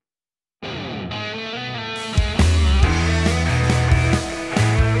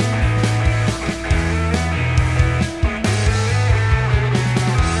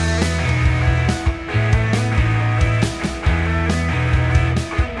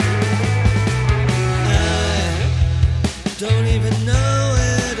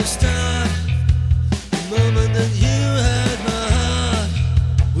the start. The moment that you had my heart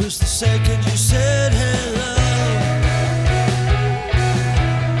was the second you said hello.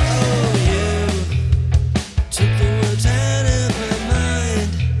 Oh, you took the words out of my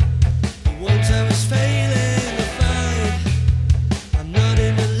mind, the ones I was failing to find. I'm not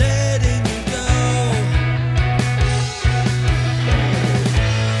into letting you go.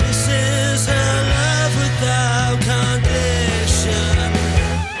 This is a love without condition.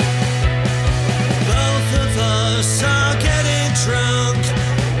 Both of us are getting drunk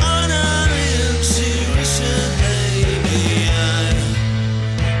on our intuition, baby. I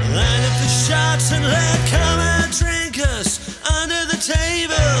line up the shots and let come and drink us under the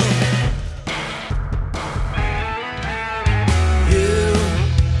table. You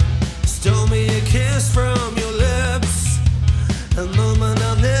stole me a kiss from your lips, a moment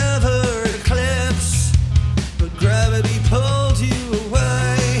I'll never eclipse, but gravity pulled you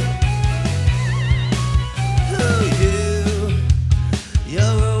away. Oh,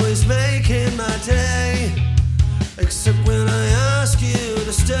 you're always making my day, except when I ask you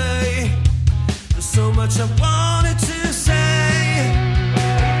to stay. There's so much I wanted to say.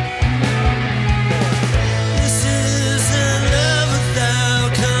 This is a love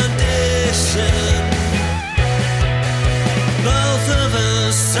without condition. Both of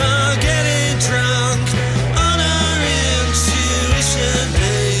us are getting drunk on our intuition,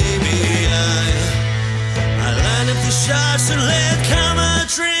 baby. I line up the shots and let come and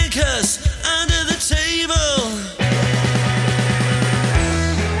drink us under the table.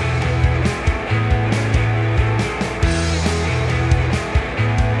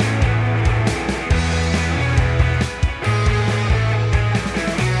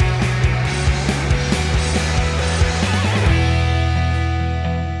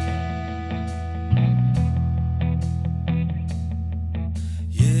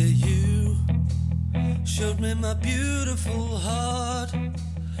 Yeah, you showed me my beautiful heart.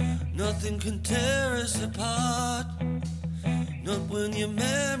 Nothing can tear us apart, not when your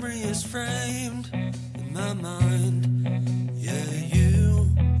memory is framed in my mind. Yeah, you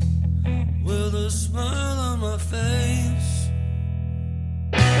were the smile